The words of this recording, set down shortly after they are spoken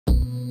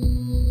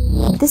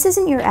This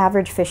isn't your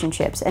average fish and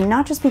chips, and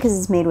not just because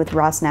it's made with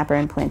raw snapper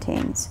and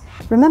plantains.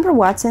 Remember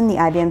Watson, the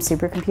IBM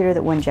supercomputer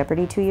that won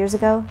Jeopardy 2 years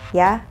ago?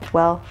 Yeah?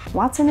 Well,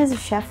 Watson is a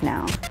chef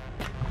now.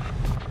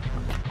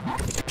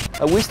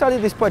 We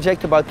started this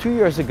project about 2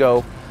 years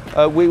ago.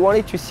 We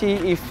wanted to see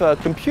if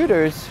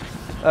computers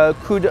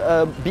could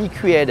be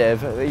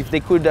creative, if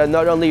they could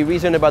not only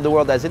reason about the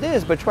world as it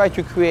is, but try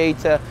to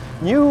create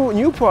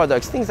new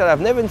products, things that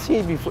have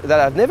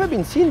never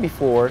been seen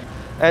before,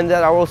 and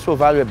that are also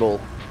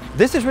valuable.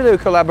 This is really a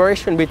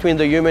collaboration between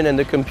the human and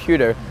the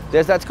computer.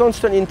 There's that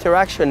constant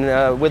interaction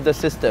with the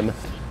system.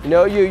 You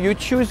know, you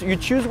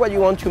choose what you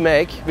want to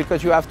make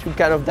because you have to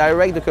kind of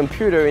direct the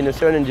computer in a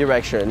certain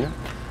direction,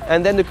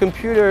 and then the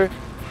computer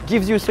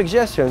gives you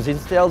suggestions. It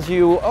tells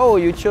you, oh,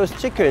 you chose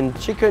chicken.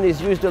 Chicken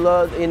is used a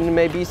lot in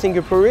maybe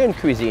Singaporean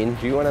cuisine.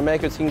 Do you want to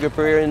make a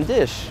Singaporean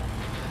dish?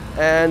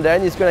 And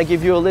then it's going to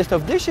give you a list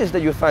of dishes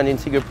that you find in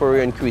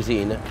Singaporean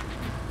cuisine.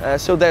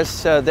 So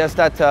there's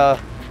that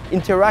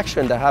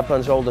interaction that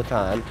happens all the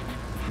time.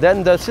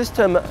 Then the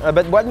system,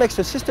 but what makes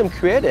the system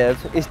creative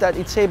is that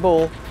it's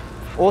able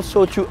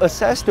also to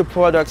assess the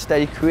products that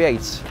it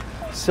creates.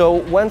 So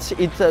once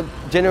it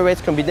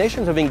generates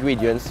combinations of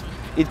ingredients,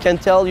 it can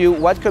tell you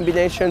what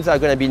combinations are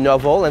going to be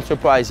novel and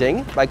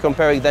surprising by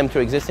comparing them to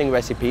existing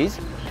recipes.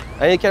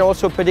 And it can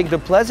also predict the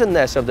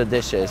pleasantness of the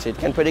dishes. It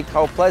can predict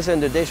how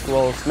pleasant the dish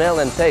will smell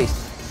and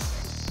taste.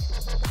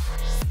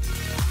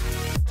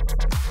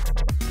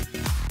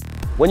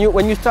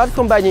 When you start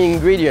combining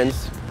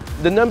ingredients,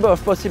 the number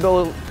of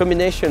possible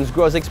combinations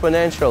grows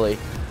exponentially.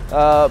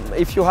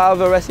 If you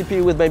have a recipe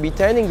with maybe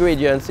 10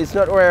 ingredients, it's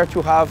not rare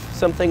to have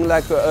something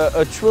like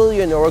a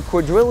trillion or a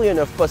quadrillion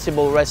of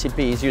possible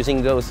recipes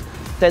using those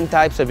 10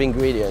 types of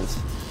ingredients.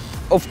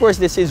 Of course,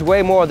 this is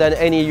way more than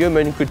any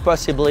human could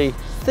possibly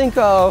think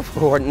of,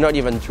 or not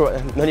even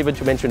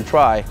to mention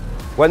try.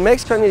 What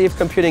makes cognitive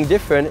computing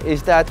different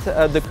is that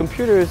the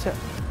computers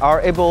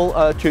are able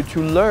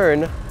to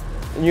learn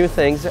new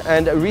things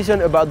and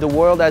reason about the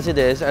world as it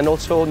is, and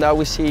also now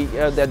we see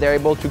that they're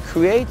able to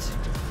create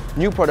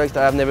new products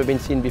that have never been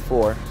seen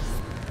before.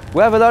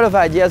 We have a lot of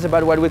ideas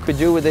about what we could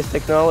do with this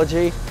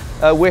technology.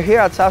 We're here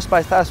at South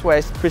by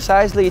Southwest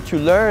precisely to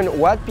learn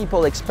what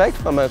people expect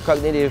from a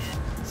cognitive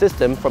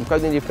system, from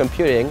cognitive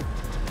computing,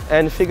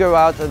 and figure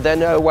out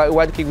then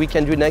what we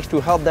can do next to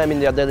help them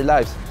in their daily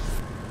lives.